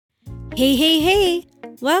Hey, hey, hey!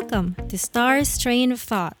 Welcome to Star's Train of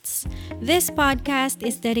Thoughts. This podcast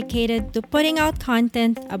is dedicated to putting out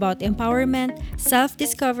content about empowerment, self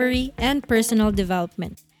discovery, and personal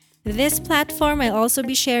development. This platform, I'll also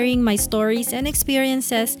be sharing my stories and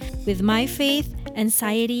experiences with my faith,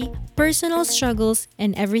 anxiety, personal struggles,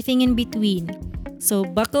 and everything in between. So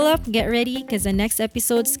buckle up, get ready, because the next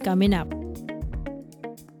episode's coming up.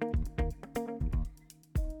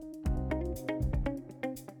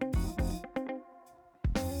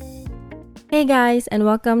 Hey guys, and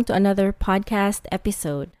welcome to another podcast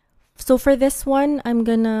episode. So for this one, I'm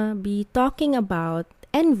gonna be talking about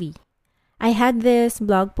envy. I had this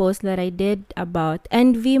blog post that I did about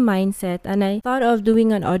envy mindset, and I thought of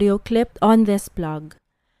doing an audio clip on this blog.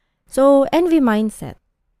 So, envy mindset.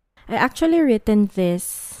 I actually written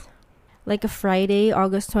this like a Friday,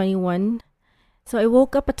 August 21. So I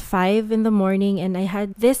woke up at 5 in the morning and I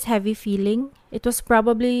had this heavy feeling. It was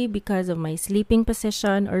probably because of my sleeping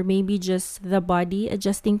position or maybe just the body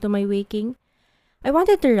adjusting to my waking. I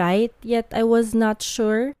wanted to write, yet I was not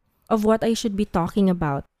sure of what I should be talking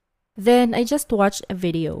about. Then I just watched a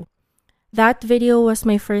video. That video was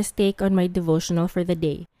my first take on my devotional for the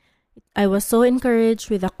day. I was so encouraged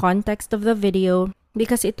with the context of the video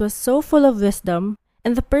because it was so full of wisdom,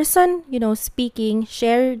 and the person, speaking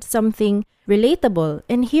shared something relatable.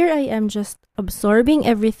 And here I am just absorbing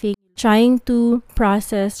everything, trying to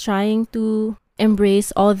process, trying to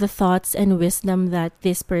embrace all the thoughts and wisdom that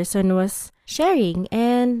this person was sharing.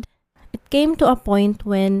 And it came to a point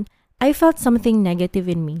when I felt something negative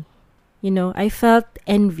in me. I felt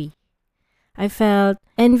envy. I felt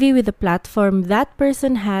envy with the platform that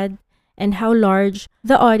person had and how large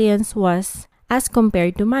the audience was as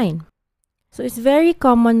compared to mine. So it's very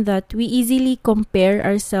common that we easily compare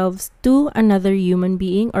ourselves to another human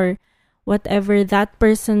being or whatever that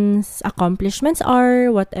person's accomplishments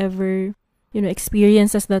are, whatever,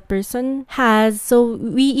 experiences that person has. So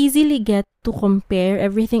we easily get to compare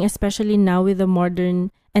everything, especially now with the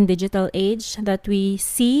modern and digital age, that we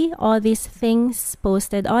see all these things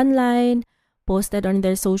posted online, posted on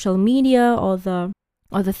their social media, all the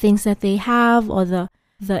things that they have, all the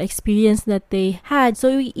experience that they had.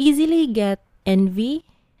 So we easily get envy.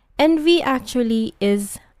 Envy actually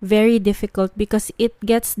is very difficult because it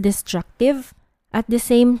gets destructive. At the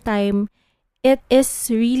same time, it is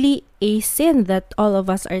really a sin that all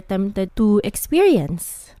of us are tempted to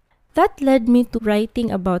experience. That led me to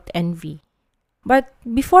writing about envy. But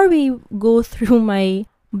before we go through my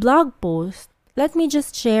blog post, let me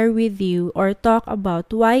just share with you or talk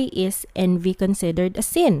about why is envy considered a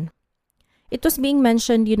sin. It was being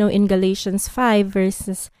mentioned, in Galatians 5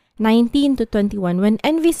 verses 19 to 21, when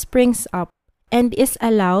envy springs up and is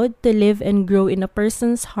allowed to live and grow in a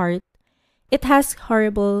person's heart, it has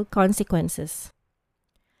horrible consequences.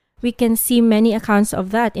 We can see many accounts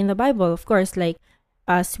of that in the Bible, of course, like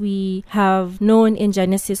as we have known in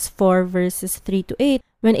Genesis 4 verses 3 to 8,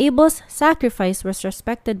 when Abel's sacrifice was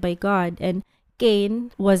respected by God and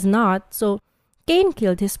Cain was not, so Cain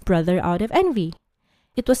killed his brother out of envy.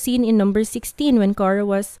 It was seen in Numbers 16 when Korah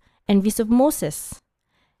was envious of Moses.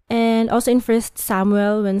 And also in 1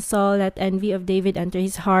 Samuel, when Saul let envy of David enter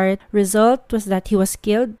his heart, result was that he was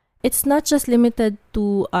killed. It's not just limited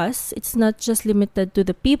to us. It's not just limited to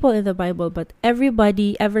the people in the Bible, but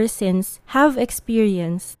everybody ever since have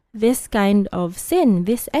experienced this kind of sin,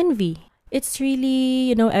 this envy. It's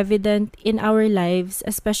really, evident in our lives,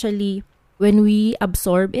 especially when we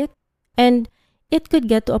absorb it. And it could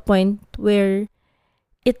get to a point where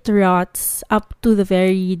it rots up to the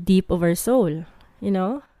very deep of our soul,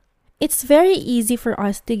 It's very easy for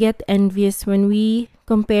us to get envious when we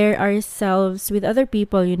compare ourselves with other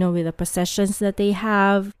people, with the possessions that they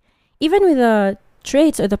have, even with the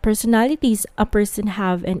traits or the personalities a person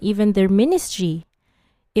have, and even their ministry.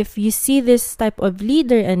 If you see this type of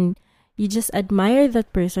leader and you just admire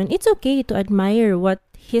that person, it's okay to admire what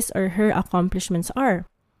his or her accomplishments are.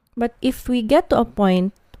 But if we get to a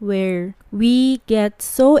point where we get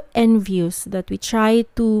so envious that we try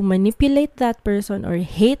to manipulate that person or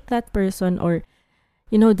hate that person or,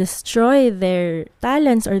 destroy their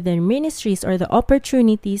talents or their ministries or the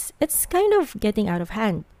opportunities, it's kind of getting out of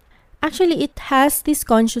hand. Actually, it has this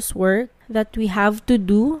conscious work that we have to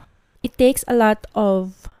do. It takes a lot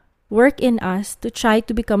of work in us to try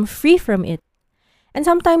to become free from it. And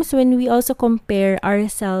sometimes when we also compare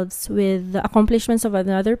ourselves with the accomplishments of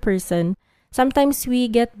another person, sometimes we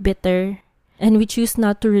get bitter and we choose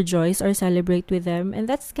not to rejoice or celebrate with them. And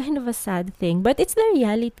that's kind of a sad thing, but it's the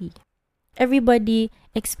reality. Everybody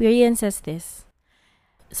experiences this.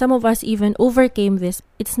 some of us even overcame this.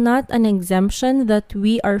 It's not an exemption that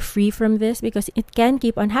we are free from this because it can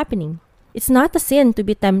keep on happening. It's not a sin to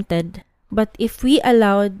be tempted, but if we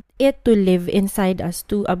allowed it to live inside us,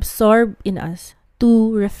 to absorb in us,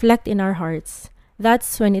 to reflect in our hearts,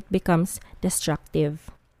 that's when it becomes destructive.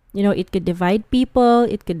 It could divide people,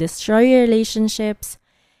 it could destroy relationships,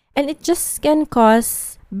 and it just can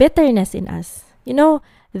cause bitterness in us.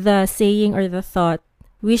 The saying or the thought,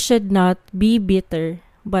 we should not be bitter,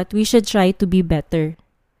 but we should try to be better.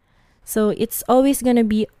 So it's always gonna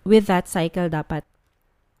be with that cycle dapat.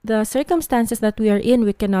 The circumstances that we are in,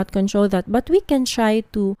 we cannot control that, but we can try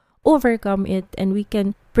to overcome it and we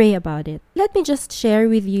can pray about it. Let me just share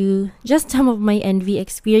with you just some of my envy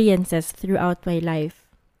experiences throughout my life.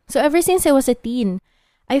 So ever since I was a teen,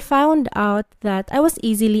 I found out that I was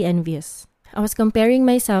easily envious. I was comparing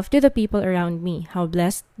myself to the people around me, how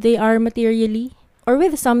blessed they are materially, or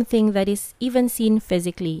with something that is even seen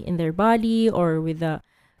physically in their body, or with the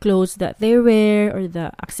clothes that they wear, or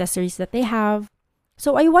the accessories that they have.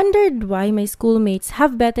 So I wondered why my schoolmates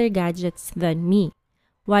have better gadgets than me,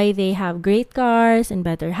 why they have great cars and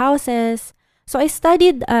better houses. So I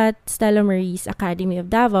studied at Stella Marie's Academy of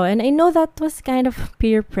Davao, and I know that was kind of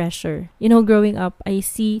peer pressure. Growing up, I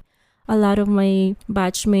see a lot of my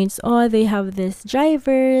batchmates, they have this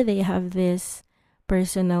driver, they have this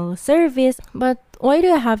personal service, but why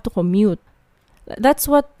do I have to commute? That's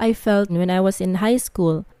what I felt when I was in high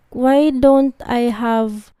school. Why don't I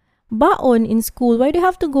have baon in school? Why do I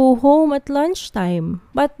have to go home at lunchtime?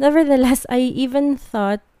 But nevertheless, I even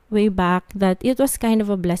thought way back that it was kind of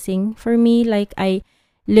a blessing for me. Like I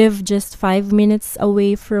live just 5 minutes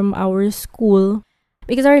away from our school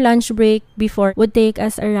because our lunch break before would take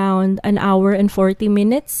us around an hour and 40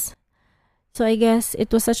 minutes. So I guess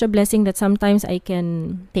it was such a blessing that sometimes I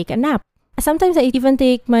can take a nap. Sometimes I even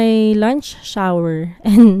take my lunch shower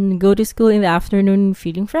and go to school in the afternoon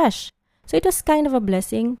feeling fresh. So it was kind of a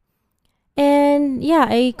blessing. And yeah,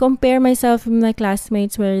 I compare myself with my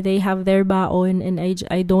classmates where they have their baon and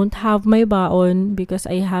I don't have my baon because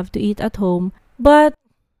I have to eat at home. But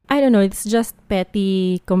I don't know, it's just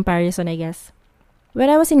petty comparison, I guess. When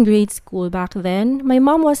I was in grade school back then, my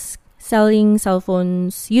mom was selling cell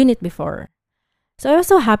phones unit before. So I was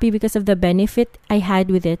so happy because of the benefit I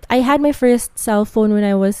had with it. I had my first cell phone when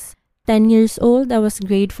I was 10 years old. I was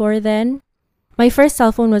grade 4 then. My first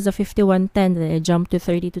cell phone was a 5110. Then I jumped to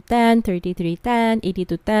 3210, 3310,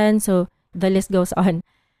 8210. So the list goes on.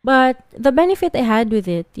 But the benefit I had with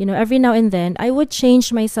it, every now and then, I would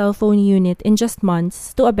change my cell phone unit in just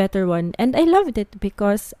months to a better one. And I loved it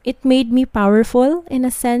because it made me powerful in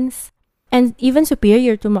a sense. And even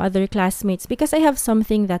superior to my other classmates because I have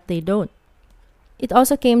something that they don't. It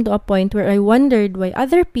also came to a point where I wondered why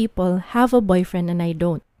other people have a boyfriend and I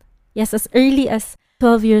don't. Yes, as early as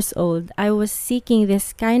 12 years old, I was seeking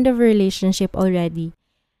this kind of relationship already.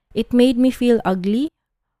 It made me feel ugly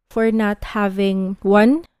for not having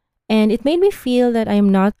one, and it made me feel that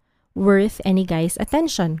I'm not worth any guy's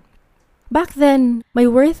attention. Back then, my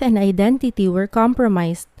worth and identity were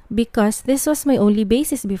compromised because this was my only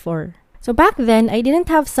basis before. So back then, I didn't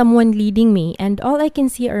have someone leading me, and all I can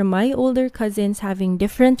see are my older cousins having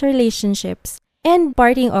different relationships and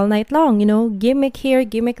partying all night long, gimmick here,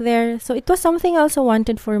 gimmick there. So it was something I also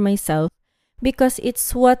wanted for myself because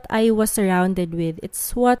it's what I was surrounded with.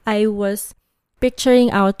 It's what I was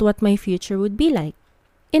picturing out what my future would be like.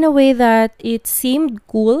 In a way that it seemed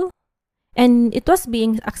cool and it was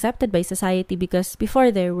being accepted by society because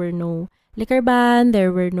before there were no liquor ban,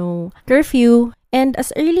 there were no curfew. And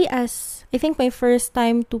as early as, I think my first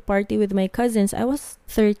time to party with my cousins, I was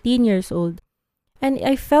 13 years old. And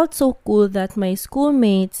I felt so cool that my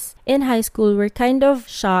schoolmates in high school were kind of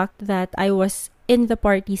shocked that I was in the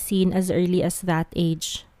party scene as early as that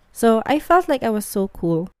age. So I felt like I was so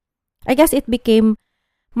cool. I guess it became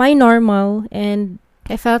my normal and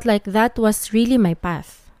I felt like that was really my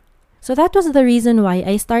path. So that was the reason why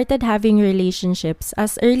I started having relationships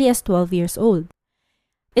as early as 12 years old.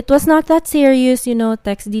 It was not that serious,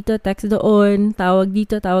 text dito, text doon, tawag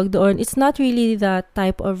dito, tawag doon. It's not really that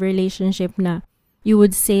type of relationship na you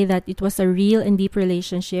would say that it was a real and deep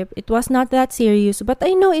relationship. It was not that serious, but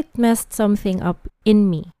I know it messed something up in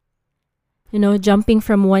me. Jumping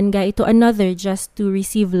from one guy to another just to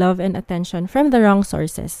receive love and attention from the wrong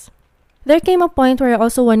sources. There came a point where I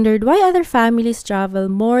also wondered why other families travel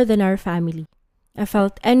more than our family. I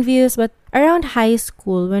felt envious, but around high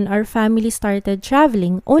school when our family started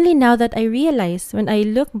traveling, only now that I realized when I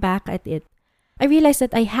look back at it, I realized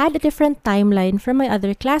that I had a different timeline from my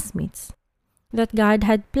other classmates. That God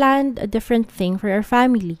had planned a different thing for our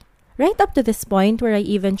family. Right up to this point where I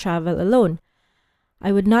even travel alone.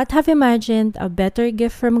 I would not have imagined a better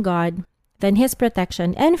gift from God than His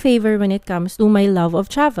protection and favor when it comes to my love of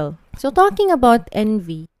travel. So talking about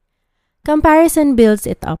envy, comparison builds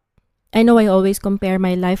it up. I know I always compare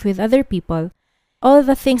my life with other people. All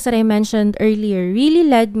the things that I mentioned earlier really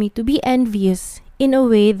led me to be envious in a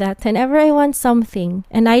way that whenever I want something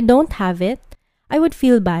and I don't have it, I would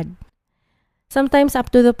feel bad. Sometimes up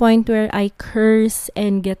to the point where I curse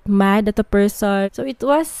and get mad at a person. So it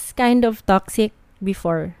was kind of toxic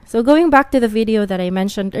before. So going back to the video that I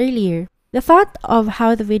mentioned earlier, the thought of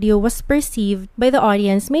how the video was perceived by the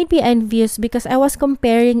audience made me envious because I was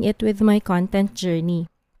comparing it with my content journey,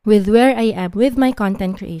 with where I am with my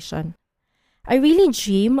content creation. I really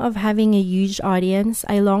dream of having a huge audience.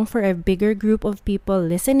 I long for a bigger group of people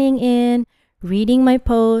listening in, reading my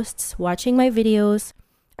posts, watching my videos.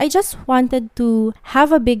 I just wanted to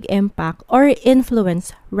have a big impact or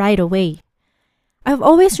influence right away. I've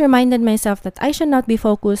always reminded myself that I should not be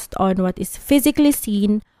focused on what is physically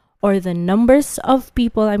seen or the numbers of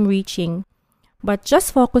people I'm reaching, but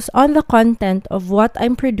just focus on the content of what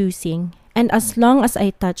I'm producing. And as long as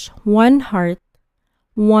I touch one heart,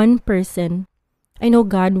 one person, I know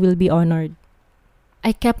God will be honored.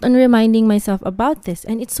 I kept on reminding myself about this,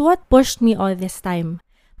 and it's what pushed me all this time.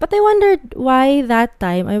 But I wondered why that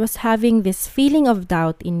time I was having this feeling of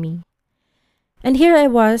doubt in me. And here I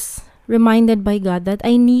was, reminded by God that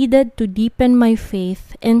I needed to deepen my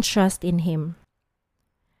faith and trust in Him.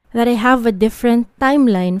 That I have a different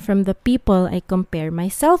timeline from the people I compare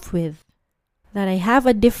myself with. That I have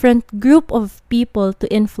a different group of people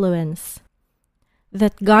to influence.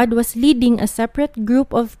 That God was leading a separate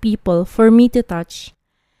group of people for me to touch.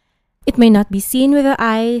 It may not be seen with the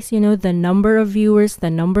eyes, the number of viewers, the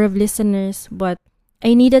number of listeners, but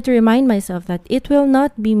I needed to remind myself that it will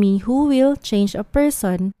not be me who will change a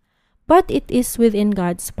person, but it is within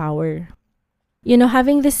God's power.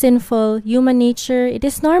 Having this sinful human nature, it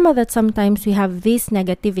is normal that sometimes we have these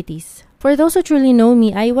negativities. For those who truly know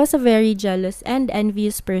me, I was a very jealous and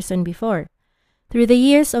envious person before. Through the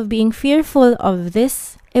years of being fearful of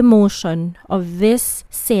this emotion, of this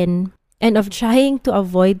sin, and of trying to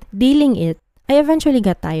avoid dealing it, I eventually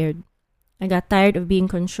got tired. I got tired of being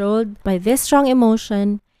controlled by this strong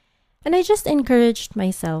emotion, and I just encouraged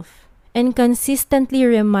myself and consistently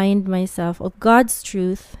remind myself of God's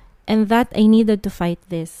truth and that I needed to fight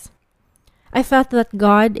this. I felt that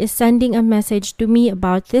God is sending a message to me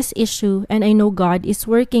about this issue, and I know God is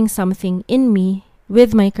working something in me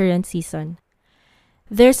with my current season.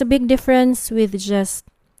 There's a big difference with just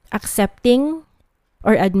accepting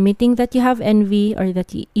or admitting that you have envy or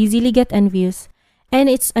that you easily get envious. And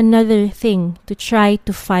it's another thing to try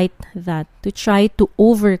to fight that, to try to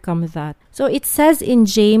overcome that. So it says in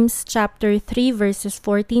James chapter 3 verses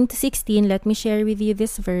 14 to 16, let me share with you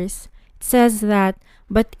this verse. It says that,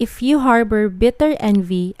 "But if you harbor bitter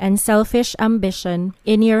envy and selfish ambition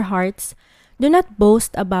in your hearts, do not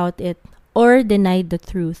boast about it or deny the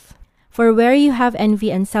truth. For where you have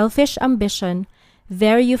envy and selfish ambition,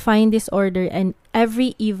 there you find disorder and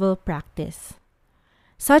every evil practice.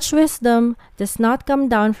 Such wisdom does not come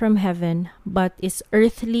down from heaven, but is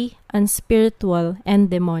earthly, unspiritual,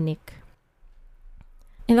 and demonic."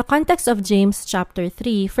 In the context of James chapter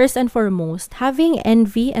 3, first and foremost, having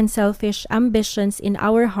envy and selfish ambitions in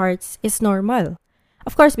our hearts is normal.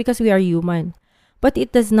 Of course, because we are human. But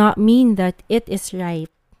it does not mean that it is right.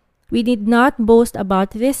 We need not boast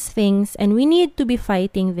about these things, and we need to be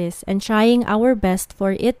fighting this and trying our best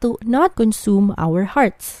for it to not consume our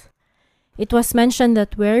hearts. It was mentioned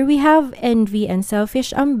that where we have envy and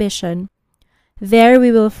selfish ambition, there we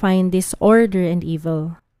will find disorder and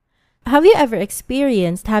evil. Have you ever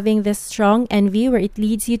experienced having this strong envy where it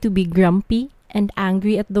leads you to be grumpy and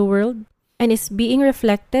angry at the world and is being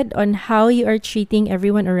reflected on how you are treating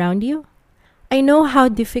everyone around you? I know how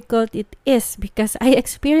difficult it is because I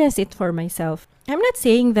experienced it for myself. I'm not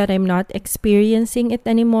saying that I'm not experiencing it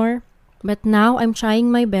anymore, but now I'm trying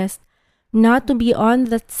my best not to be on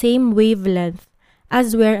that same wavelength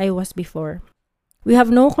as where I was before. We have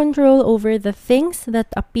no control over the things that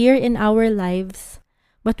appear in our lives,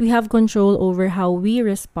 but we have control over how we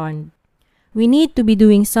respond. We need to be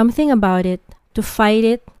doing something about it, to fight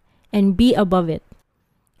it, and be above it.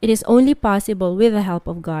 It is only possible with the help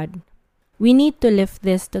of God. We need to lift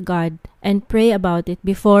this to God and pray about it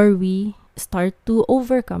before we start to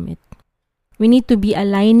overcome it. We need to be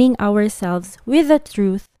aligning ourselves with the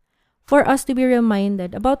truth for us to be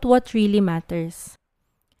reminded about what really matters.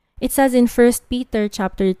 It says in 1 Peter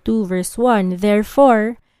chapter 2 verse 1,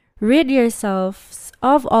 "Therefore, rid yourselves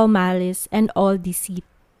of all malice and all deceit,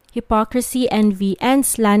 hypocrisy, envy, and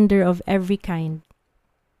slander of every kind.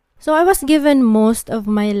 So I was given most of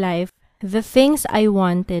my life the things I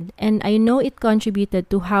wanted, and I know it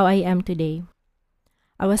contributed to how I am today.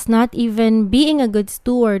 I was not even being a good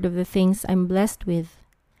steward of the things I'm blessed with.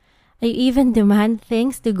 I even demand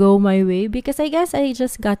things to go my way because I guess I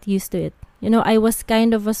just got used to it. I was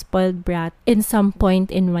kind of a spoiled brat in some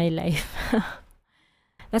point in my life.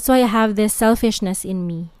 That's why I have this selfishness in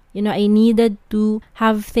me. I needed to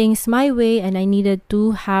have things my way, and I needed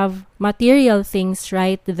to have material things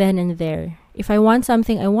right then and there. If I want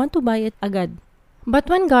something, I want to buy it agad. But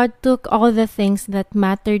when God took all the things that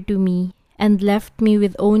mattered to me and left me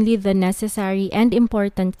with only the necessary and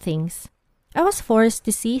important things, I was forced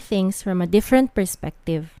to see things from a different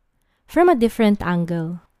perspective, from a different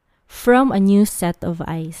angle, from a new set of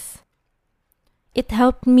eyes. It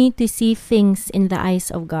helped me to see things in the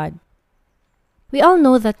eyes of God. We all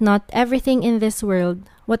know that not everything in this world,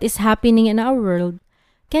 what is happening in our world,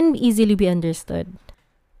 can easily be understood.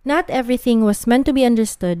 Not everything was meant to be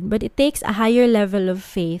understood, but it takes a higher level of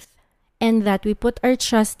faith, and that we put our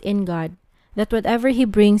trust in God, that whatever He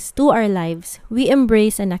brings to our lives, we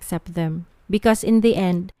embrace and accept them, because in the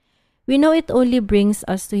end, we know it only brings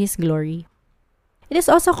us to His glory. It is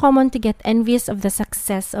also common to get envious of the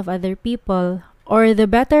success of other people, or the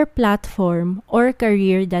better platform or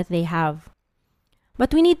career that they have.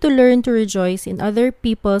 But we need to learn to rejoice in other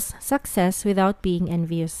people's success without being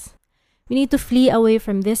envious. We need to flee away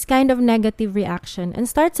from this kind of negative reaction and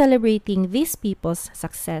start celebrating these people's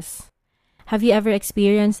success. Have you ever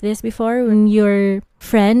experienced this before, when your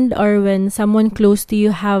friend or when someone close to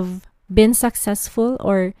you have been successful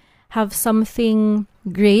or have something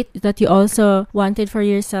great that you also wanted for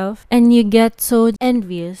yourself, and you get so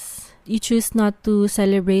envious? You choose not to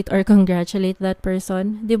celebrate or congratulate that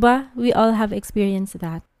person. Diba? We all have experienced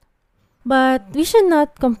that. But we should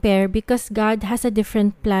not compare, because God has a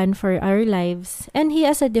different plan for our lives and He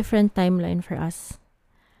has a different timeline for us.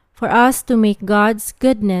 For us to make God's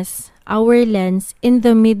goodness our lens in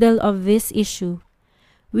the middle of this issue,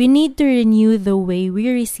 we need to renew the way we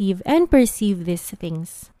receive and perceive these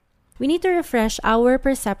things. We need to refresh our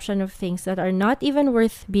perception of things that are not even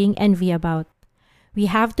worth being envious about. We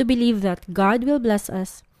have to believe that God will bless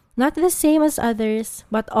us, not the same as others,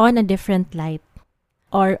 but on a different light,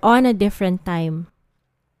 or on a different time.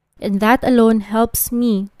 And that alone helps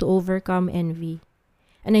me to overcome envy.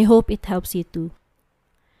 And I hope it helps you too.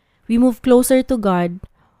 We move closer to God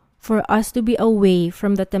for us to be away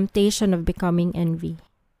from the temptation of becoming envy.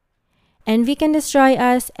 Envy can destroy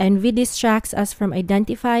us. Envy distracts us from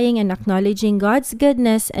identifying and acknowledging God's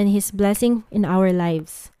goodness and His blessing in our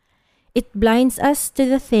lives. It blinds us to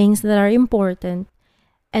the things that are important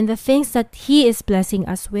and the things that He is blessing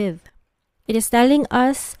us with. It is telling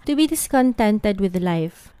us to be discontented with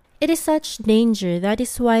life. It is such danger. That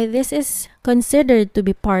is why this is considered to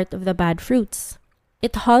be part of the bad fruits.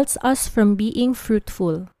 It halts us from being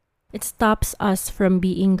fruitful. It stops us from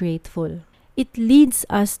being grateful. It leads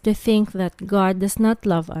us to think that God does not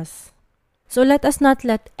love us. So let us not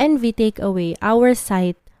let envy take away our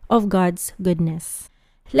sight of God's goodness.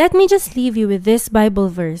 Let me just leave you with this Bible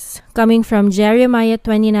verse coming from Jeremiah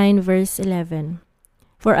 29 verse 11.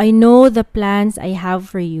 For I know the plans I have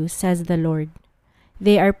for you, says the Lord.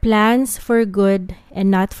 They are plans for good and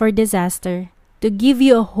not for disaster, to give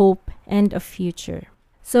you a hope and a future.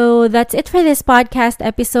 So that's it for this podcast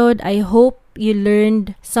episode. I hope you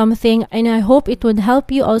learned something, and I hope it would help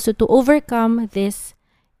you also to overcome this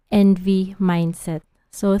envy mindset.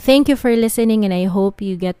 So thank you for listening, and I hope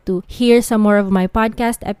you get to hear some more of my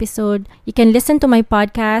podcast episode. You can listen to my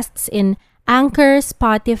podcasts in Anchor,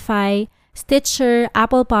 Spotify, Stitcher,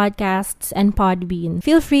 Apple Podcasts, and Podbean.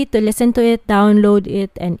 Feel free to listen to it, download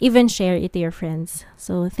it, and even share it to your friends.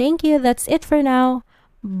 So thank you. That's it for now.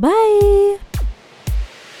 Bye!